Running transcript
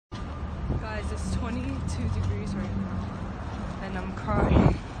Guys, it's 22 degrees right now, and I'm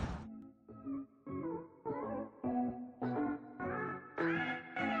crying.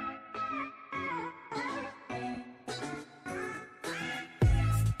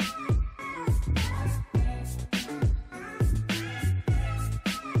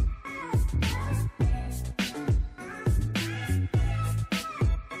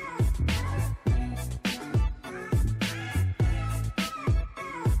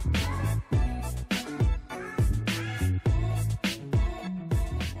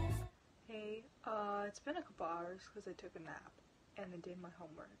 It's been a couple hours because I took a nap and I did my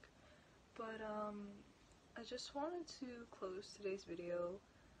homework, but I just wanted to close today's video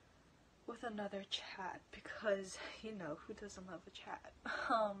with another chat because, you know, who doesn't love a chat?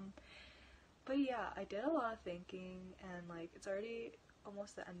 But yeah, I did a lot of thinking, and like it's already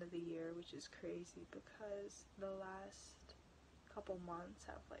almost the end of the year, which is crazy because the last couple months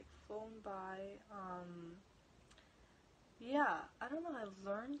have like flown by. Yeah, I don't know, I've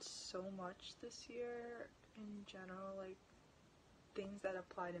learned so much this year in general, like things that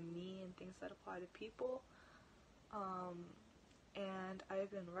apply to me and things that apply to people. And I've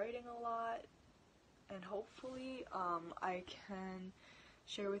been writing a lot, and hopefully I can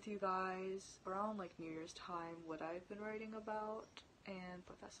share with you guys around like New Year's time what I've been writing about and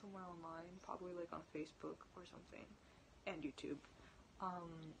put that somewhere online, probably like on Facebook or something, and YouTube.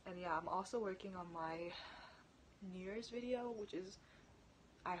 And yeah, I'm also working on my New Year's video, which is,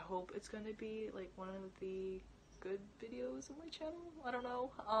 I hope it's gonna be like one of the good videos on my channel. I don't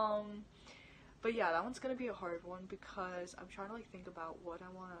know. But yeah, that one's gonna be a hard one because I'm trying to like think about what I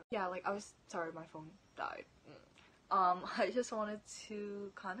wanna. Yeah, like sorry, my phone died. I just wanted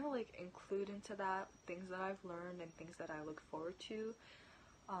to kind of like include into that things that I've learned and things that I look forward to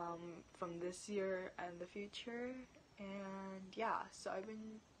from this year and the future. And yeah, so I've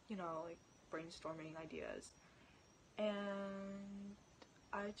been, you know, like brainstorming ideas. And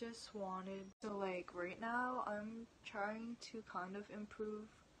I just wanted to, like, right now I'm trying to kind of improve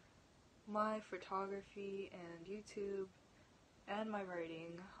my photography and YouTube and my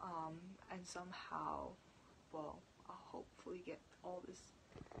writing, and somehow, well, I'll hopefully get all this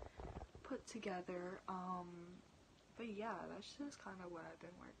put together. But yeah, that's just kind of what I've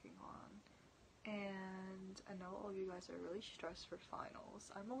been working on. And I know all of you guys are really stressed for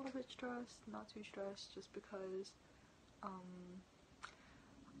finals. I'm a little bit stressed, not too stressed, just because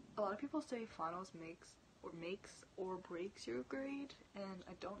a lot of people say finals makes or breaks your grade, and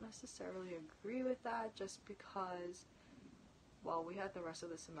I don't necessarily agree with that, just because, well, we had the rest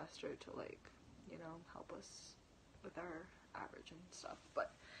of the semester to, like, you know, help us with our average and stuff.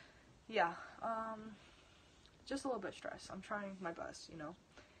 But yeah, just a little bit stressed. I'm trying my best, you know,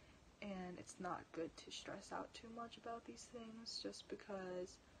 and it's not good to stress out too much about these things, just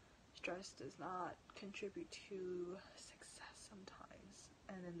because stress does not contribute to success sometimes,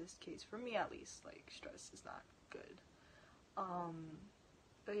 and in this case, for me at least, like, stress is not good.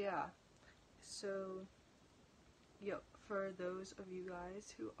 But yeah, so for those of you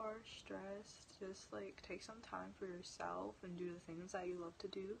guys who are stressed, just like take some time for yourself and do the things that you love to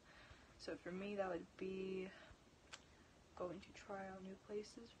do. So for me, that would be going to try out new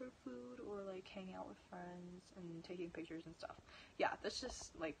places for food, or like hanging out with friends and taking pictures and stuff. Yeah, that's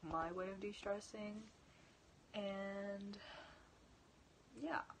just like my way of de-stressing. And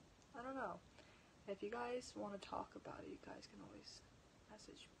yeah, I don't know, if you guys want to talk about it, you guys can always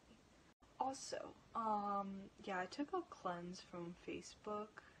message me. Also, yeah, I took a cleanse from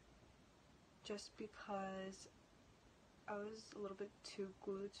Facebook just because I was a little bit too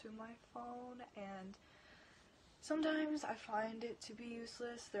glued to my phone, and sometimes I find it to be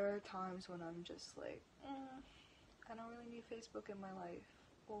useless. There are times when I'm just like, I don't really need Facebook in my life,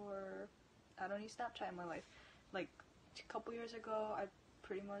 or I don't need Snapchat in my life. Like, a couple years ago, I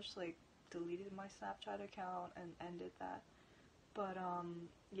pretty much like deleted my Snapchat account and ended that. But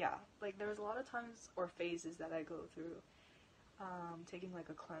yeah, like there's a lot of times or phases that I go through taking like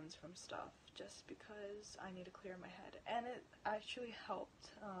a cleanse from stuff, just because I need to clear my head, and it actually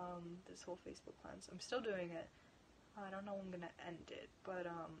helped. This whole Facebook cleanse, I'm still doing it. I don't know when I'm gonna end it, but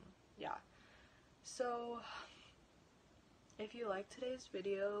yeah. So if you like today's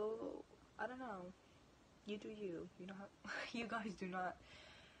video, I don't know, you do you. You don't have you guys do not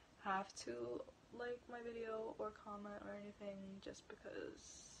have to like my video or comment or anything, just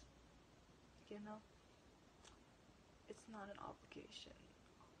because, you know, it's not an obligation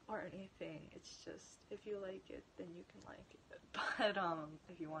or anything. It's just, if you like it, then you can like it. But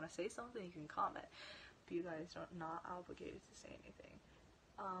if you want to say something, you can comment. But you guys are not obligated to say anything.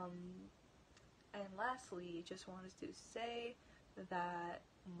 And lastly, just wanted to say that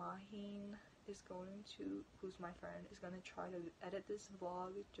Mahin is going to, who's my friend, is going to try to edit this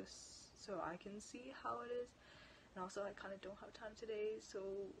vlog just so I can see how it is. And also I kind of don't have time today, so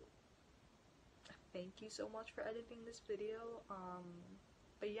thank you so much for editing this video.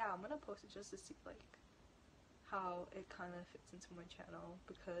 But yeah, I'm gonna post it just to see like how it kind of fits into my channel,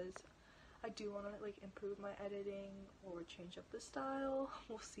 because I do want to like improve my editing or change up the style.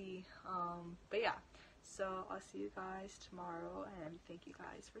 We'll see. But yeah, so I'll see you guys tomorrow, and thank you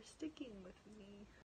guys for sticking with me.